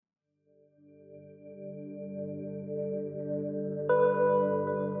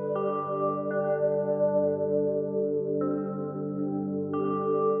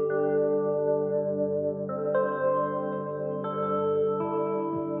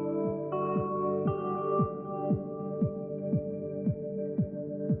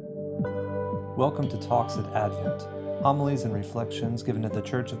Welcome to Talks at Advent, homilies and reflections given at the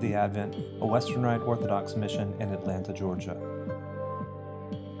Church of the Advent, a Western Rite Orthodox mission in Atlanta, Georgia.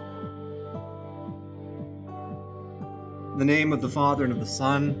 In the name of the Father, and of the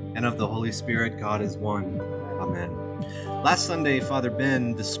Son, and of the Holy Spirit, God is one. Amen. Last Sunday, Father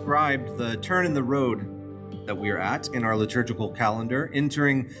Ben described the turn in the road that we are at in our liturgical calendar,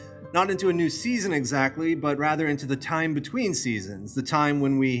 entering not into a new season exactly, but rather into the time between seasons, the time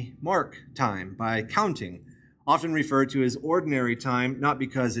when we mark time by counting, often referred to as ordinary time, not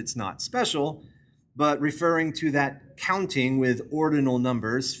because it's not special, but referring to that counting with ordinal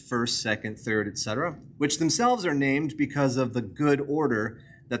numbers, first, second, third, etc., which themselves are named because of the good order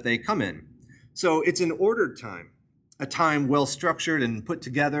that they come in. So it's an ordered time, a time well structured and put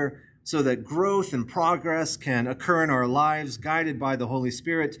together so that growth and progress can occur in our lives, guided by the Holy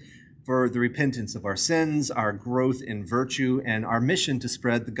Spirit, for the repentance of our sins, our growth in virtue, and our mission to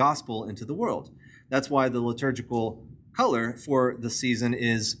spread the gospel into the world. That's why the liturgical color for the season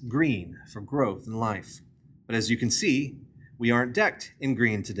is green, for growth and life. But as you can see, we aren't decked in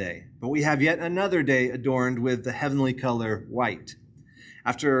green today, but we have yet another day adorned with the heavenly color white.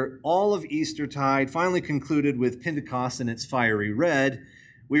 After all of Eastertide finally concluded with Pentecost in its fiery red,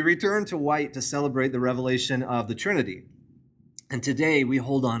 we return to white to celebrate the revelation of the Trinity. And today we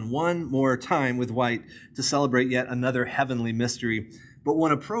hold on one more time with white to celebrate yet another heavenly mystery, but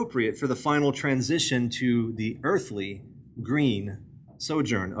one appropriate for the final transition to the earthly green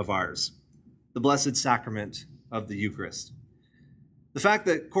sojourn of ours, the Blessed Sacrament of the Eucharist. The fact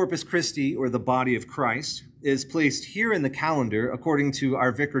that Corpus Christi, or the body of Christ, is placed here in the calendar, according to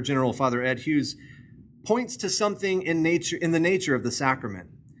our Vicar General, Father Ed Hughes, points to something in the nature of the sacrament.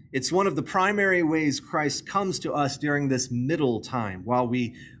 It's one of the primary ways Christ comes to us during this middle time, while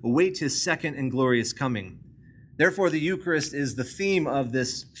we await his second and glorious coming. Therefore, the Eucharist is the theme of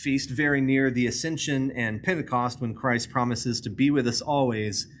this feast, very near the Ascension and Pentecost, when Christ promises to be with us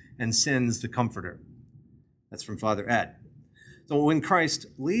always and sends the Comforter. That's from Father Ed. So when Christ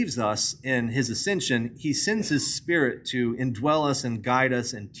leaves us in his ascension, he sends his Spirit to indwell us and guide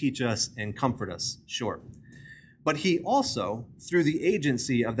us and teach us and comfort us, sure. But he also, through the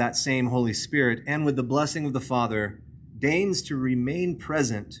agency of that same Holy Spirit and with the blessing of the Father, deigns to remain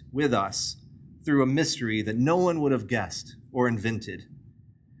present with us through a mystery that no one would have guessed or invented.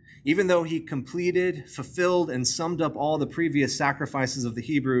 Even though he completed, fulfilled, and summed up all the previous sacrifices of the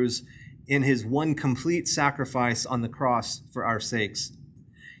Hebrews in his one complete sacrifice on the cross for our sakes,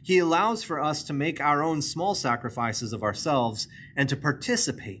 he allows for us to make our own small sacrifices of ourselves and to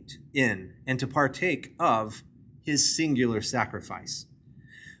participate in and to partake of his singular sacrifice,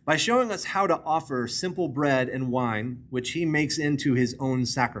 by showing us how to offer simple bread and wine, which he makes into his own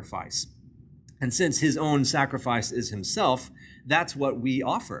sacrifice. And since his own sacrifice is himself, that's what we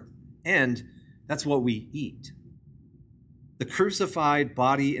offer, and that's what we eat. The crucified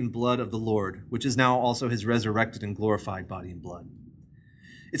body and blood of the Lord, which is now also his resurrected and glorified body and blood.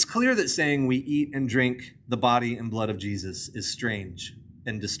 It's clear that saying we eat and drink the body and blood of Jesus is strange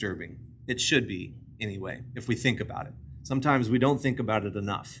and disturbing. It should be, anyway, if we think about it. Sometimes we don't think about it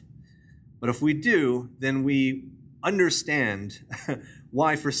enough. But if we do, then we understand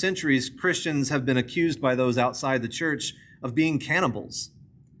why for centuries Christians have been accused by those outside the church of being cannibals.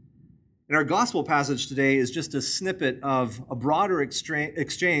 And our gospel passage today is just a snippet of a broader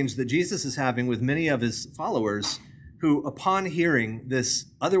exchange that Jesus is having with many of his followers who, upon hearing this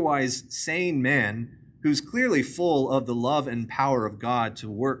otherwise sane man who's clearly full of the love and power of God to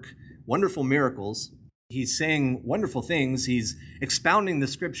work wonderful miracles, he's saying wonderful things, he's expounding the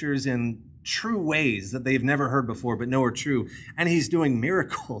scriptures in true ways that they've never heard before but know are true, and he's doing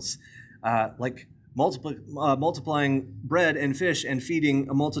miracles like multiplying bread and fish and feeding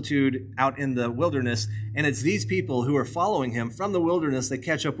a multitude out in the wilderness. And it's these people who are following him from the wilderness, they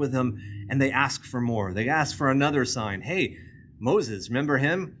catch up with him and they ask for more. They ask for another sign. Hey, Moses, remember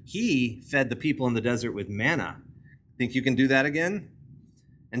him? He fed the people in the desert with manna. Think you can do that again?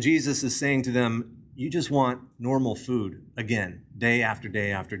 And Jesus is saying to them, you just want normal food again, day after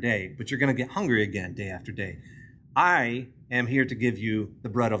day after day, but you're going to get hungry again day after day. I am here to give you the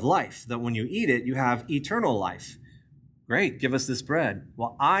bread of life, that when you eat it, you have eternal life. Great, give us this bread.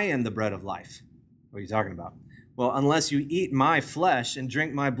 Well, I am the bread of life. What are you talking about? Well, unless you eat my flesh and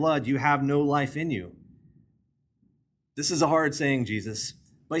drink my blood, you have no life in you. This is a hard saying, Jesus,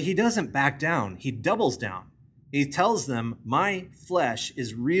 but he doesn't back down. He doubles down. He tells them, my flesh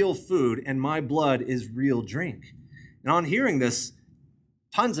is real food and my blood is real drink. And on hearing this,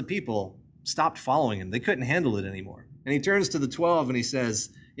 tons of people stopped following him. They couldn't handle it anymore. And he turns to the 12 and he says,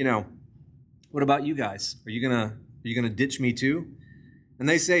 what about you guys? Are you gonna ditch me too? And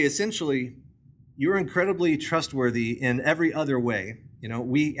they say, essentially, you're incredibly trustworthy in every other way.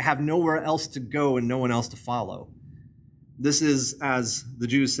 We have nowhere else to go and no one else to follow. This is, as the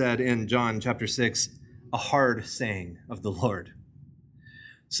Jews said in John chapter 6, a hard saying of the Lord.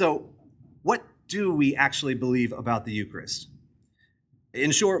 So, what do we actually believe about the Eucharist?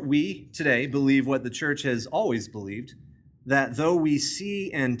 In short, we today believe what the church has always believed, that though we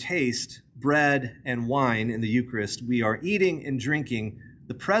see and taste bread and wine in the Eucharist, we are eating and drinking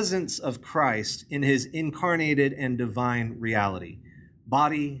the presence of Christ in his incarnated and divine reality,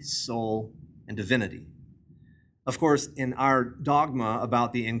 body, soul, and divinity. Of course, in our dogma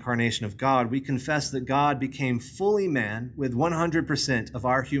about the incarnation of God, we confess that God became fully man with 100% of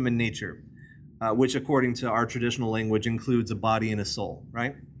our human nature, which according to our traditional language includes a body and a soul,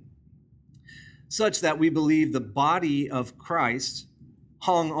 right? Such that we believe the body of Christ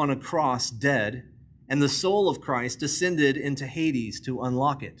hung on a cross dead, and the soul of Christ descended into Hades to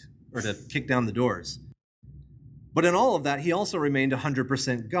unlock it, or to kick down the doors. But in all of that, he also remained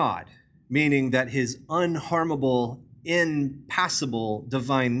 100% God, meaning that his unharmable, impassible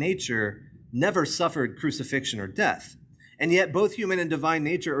divine nature never suffered crucifixion or death. And yet both human and divine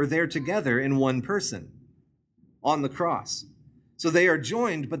nature are there together in one person on the cross. So they are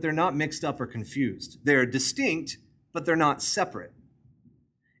joined, but they're not mixed up or confused. They're distinct, but they're not separate.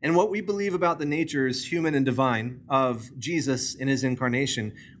 And what we believe about the natures, human and divine, of Jesus in his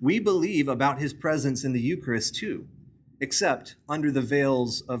incarnation, we believe about his presence in the Eucharist too, except under the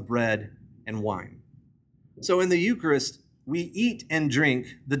veils of bread and wine. So in the Eucharist, we eat and drink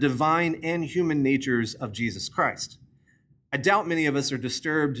the divine and human natures of Jesus Christ. I doubt many of us are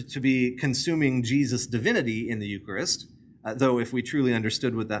disturbed to be consuming Jesus' divinity in the Eucharist, though if we truly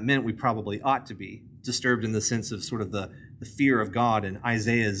understood what that meant, we probably ought to be disturbed in the sense of sort of the fear of God and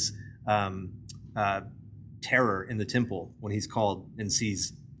Isaiah's terror in the temple when he's called and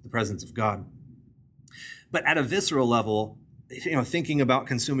sees the presence of God. But at a visceral level, thinking about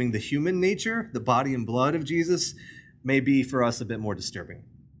consuming the human nature, the body and blood of Jesus, may be for us a bit more disturbing.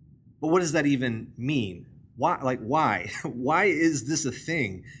 But what does that even mean? Why? Why is this a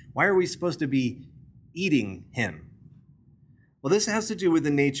thing? Why are we supposed to be eating him? Well, this has to do with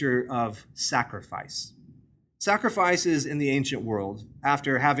the nature of sacrifice. Sacrifices in the ancient world,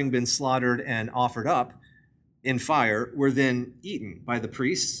 after having been slaughtered and offered up in fire, were then eaten by the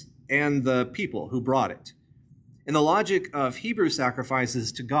priests and the people who brought it. In the logic of Hebrew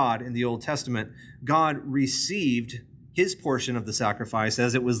sacrifices to God in the Old Testament, God received his portion of the sacrifice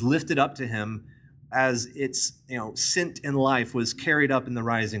as it was lifted up to him, as its scent and life was carried up in the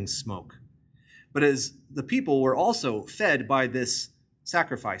rising smoke. But as the people were also fed by this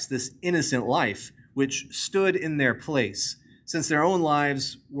sacrifice, this innocent life, which stood in their place, since their own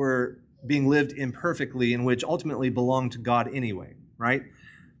lives were being lived imperfectly and which ultimately belonged to God anyway, right?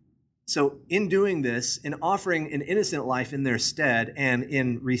 So in doing this, in offering an innocent life in their stead, and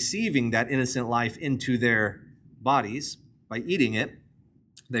in receiving that innocent life into their bodies by eating it,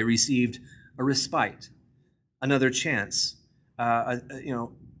 they received a respite, another chance,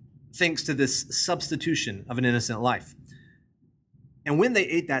 thanks to this substitution of an innocent life. And when they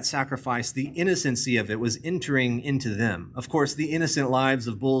ate that sacrifice, the innocency of it was entering into them. Of course, the innocent lives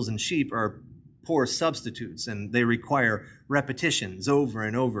of bulls and sheep are poor substitutes, and they require repetitions over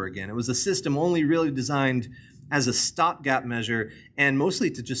and over again. It was a system only really designed as a stopgap measure, and mostly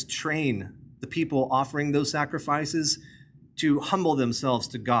to just train the people offering those sacrifices to humble themselves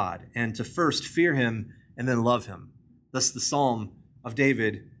to God and to first fear him and then love him. Thus the Psalm of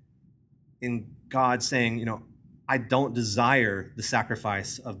David in God saying, I don't desire the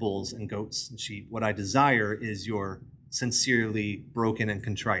sacrifice of bulls and goats and sheep. What I desire is your sincerely broken and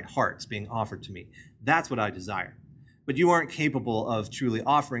contrite hearts being offered to me. That's what I desire. But you aren't capable of truly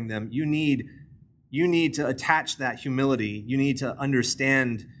offering them. You need to attach that humility. You need to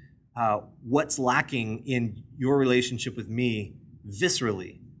understand what's lacking in your relationship with me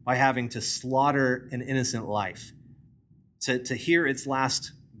viscerally by having to slaughter an innocent life, to hear its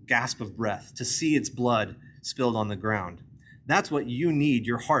last gasp of breath, to see its blood spilled on the ground. That's what you need.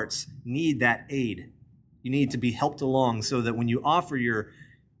 Your hearts need that aid. You need to be helped along so that when you offer your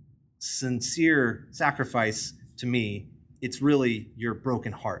sincere sacrifice to me, it's really your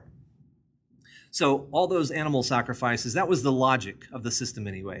broken heart. So all those animal sacrifices, that was the logic of the system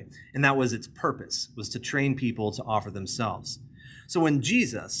anyway, and that was its purpose, was to train people to offer themselves. So when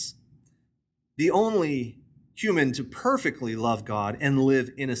Jesus, the only human to perfectly love God and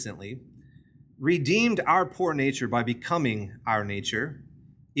live innocently, redeemed our poor nature by becoming our nature,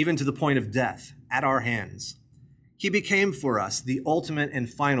 even to the point of death at our hands, he became for us the ultimate and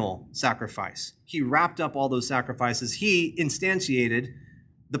final sacrifice. He wrapped up all those sacrifices. He instantiated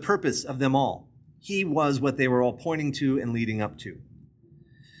the purpose of them all. He was what they were all pointing to and leading up to.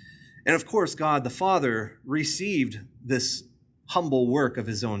 And of course, God the Father received this humble work of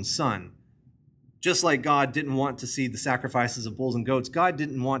his own Son. Just like God didn't want to see the sacrifices of bulls and goats, God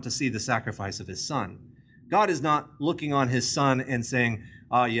didn't want to see the sacrifice of his Son. God is not looking on his Son and saying,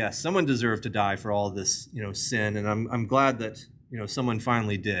 yes, someone deserved to die for all this, sin, and I'm glad that, someone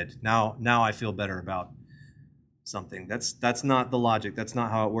finally did. Now I feel better about something. That's not the logic. That's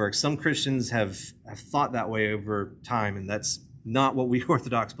not how it works. Some Christians have thought that way over time, and that's not what we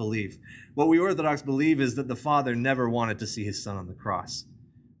Orthodox believe. What we Orthodox believe is that the Father never wanted to see his Son on the cross.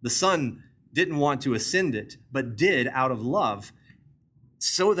 The Son didn't want to ascend it, but did out of love,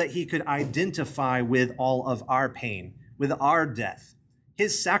 so that he could identify with all of our pain, with our death.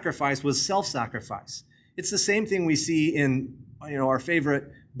 His sacrifice was self-sacrifice. It's the same thing we see in our favorite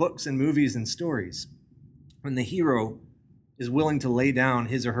books and movies and stories. When the hero is willing to lay down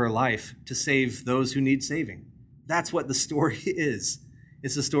his or her life to save those who need saving. That's what the story is.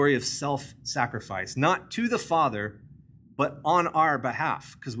 It's a story of self-sacrifice, not to the Father, but on our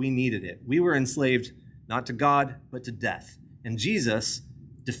behalf, because we needed it. We were enslaved not to God, but to death. And Jesus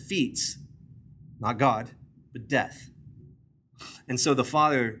defeats, not God, but death. And so the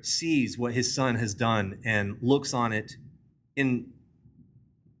Father sees what his Son has done and looks on it in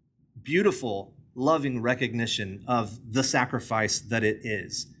beautiful, loving recognition of the sacrifice that it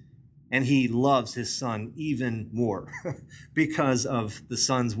is. And he loves his Son even more because of the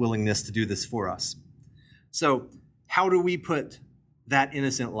Son's willingness to do this for us. So how do we put that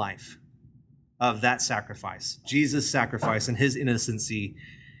innocent life of that sacrifice, Jesus' sacrifice and his innocency,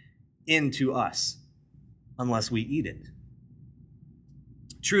 into us unless we eat it?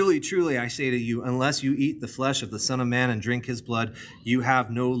 Truly, truly, I say to you, unless you eat the flesh of the Son of Man and drink his blood, you have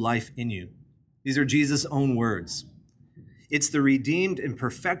no life in you. These are Jesus' own words. It's the redeemed and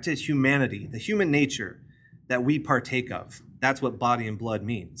perfected humanity, the human nature that we partake of. That's what body and blood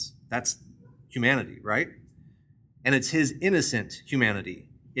means. That's humanity, right? And it's his innocent humanity.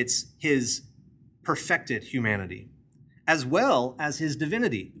 It's his perfected humanity, as well as his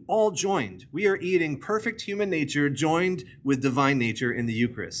divinity, all joined. We are eating perfect human nature joined with divine nature in the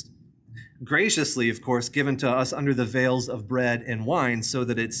Eucharist. Graciously, of course, given to us under the veils of bread and wine so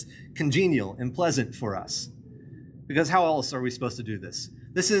that it's congenial and pleasant for us. Because how else are we supposed to do this?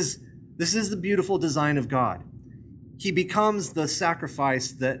 This is the beautiful design of God. He becomes the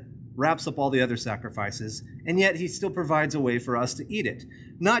sacrifice that wraps up all the other sacrifices, and yet he still provides a way for us to eat it.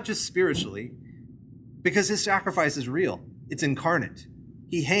 Not just spiritually, because his sacrifice is real. It's incarnate.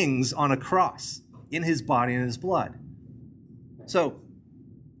 He hangs on a cross in his body and his blood. So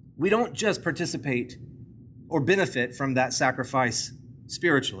we don't just participate or benefit from that sacrifice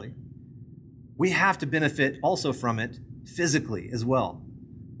spiritually. We have to benefit also from it physically as well.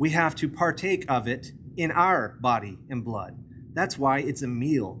 We have to partake of it in our body and blood. That's why it's a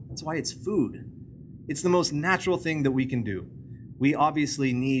meal. That's why it's food. It's the most natural thing that we can do. We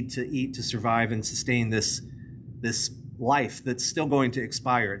obviously need to eat to survive and sustain this life that's still going to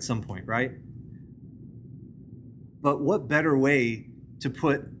expire at some point, right? But what better way to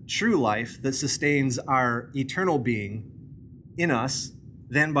put true life that sustains our eternal being in us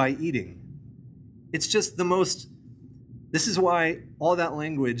than by eating? It's just the most, this is why all that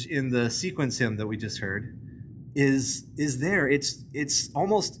language in the sequence hymn that we just heard is there. It's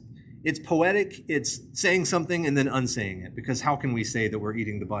poetic, it's saying something and then unsaying it, because how can we say that we're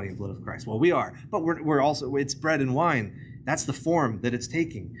eating the body and blood of Christ? Well, we are, but we're also, it's bread and wine. That's the form that it's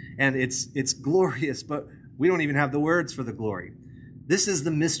taking. And it's glorious, but we don't even have the words for the glory. This is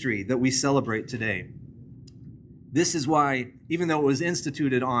the mystery that we celebrate today. This is why, even though it was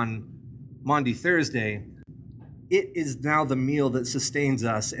instituted on Maundy Thursday, it is now the meal that sustains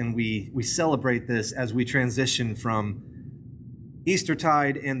us, and we celebrate this as we transition from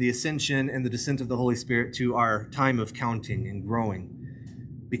Eastertide and the Ascension and the descent of the Holy Spirit to our time of counting and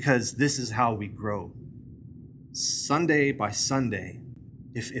growing, because this is how we grow. Sunday by Sunday,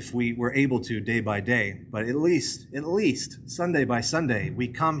 if we were able to day by day, but at least Sunday by Sunday, we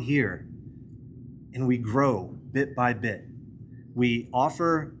come here and we grow bit by bit. We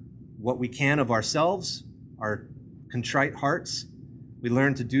offer what we can of ourselves, our contrite hearts. We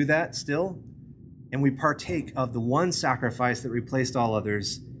learn to do that still, and we partake of the one sacrifice that replaced all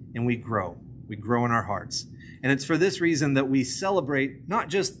others, and we grow. We grow in our hearts. And it's for this reason that we celebrate not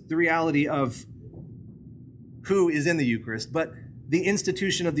just the reality of who is in the Eucharist, but the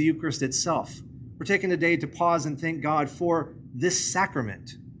institution of the Eucharist itself. We're taking a day to pause and thank God for this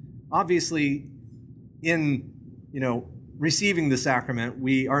sacrament. Obviously, in receiving the sacrament,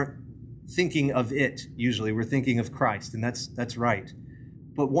 we aren't thinking of it usually. We're thinking of Christ, and that's right.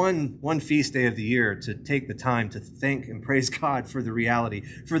 but one feast day of the year to take the time to thank and praise God for the reality,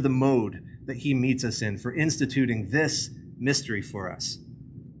 for the mode that he meets us in, for instituting this mystery for us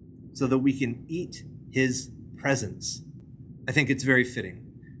so that we can eat his presence. I think it's very fitting.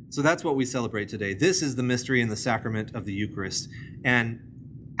 So that's what we celebrate today. This is the mystery and the sacrament of the Eucharist. And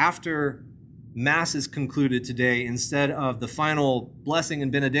after Mass is concluded today, instead of the final blessing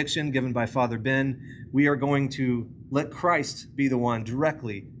and benediction given by Father Ben, we are going to let Christ be the one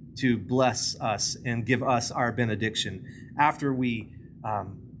directly to bless us and give us our benediction. After we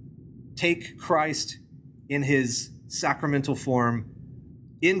take Christ in his sacramental form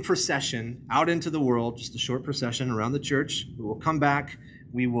in procession out into the world, just a short procession around the church, we will come back,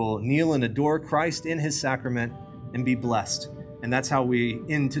 we will kneel and adore Christ in his sacrament and be blessed. And that's how we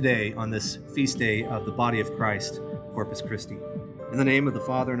end today on this feast day of the body of Christ, Corpus Christi. In the name of the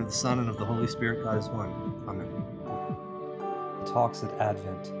Father, and of the Son, and of the Holy Spirit, God is one. Amen. Talks at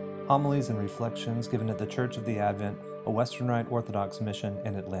Advent. Homilies and reflections given at the Church of the Advent, a Western Rite Orthodox mission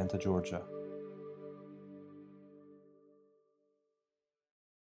in Atlanta, Georgia.